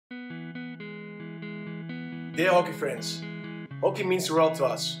Dear hockey friends, hockey means the world to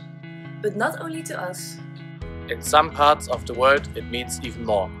us. But not only to us. In some parts of the world, it means even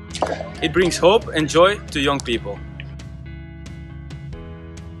more. It brings hope and joy to young people.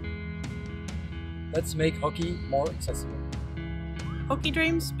 Let's make hockey more accessible. Hockey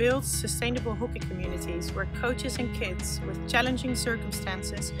Dreams builds sustainable hockey communities where coaches and kids with challenging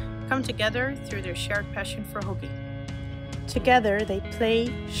circumstances come together through their shared passion for hockey. Together they play,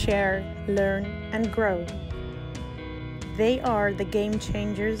 share, learn and grow. They are the game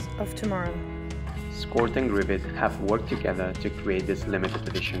changers of tomorrow. Scorrd and Gribbid have worked together to create these limited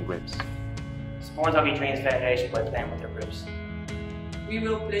edition grips. Sport Hockey Trains Federation will play with their grips. We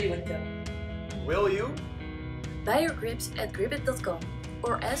will play with them. Will you? Buy your grips at gribbid.com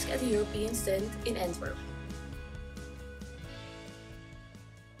or ask at the European stand in Antwerp.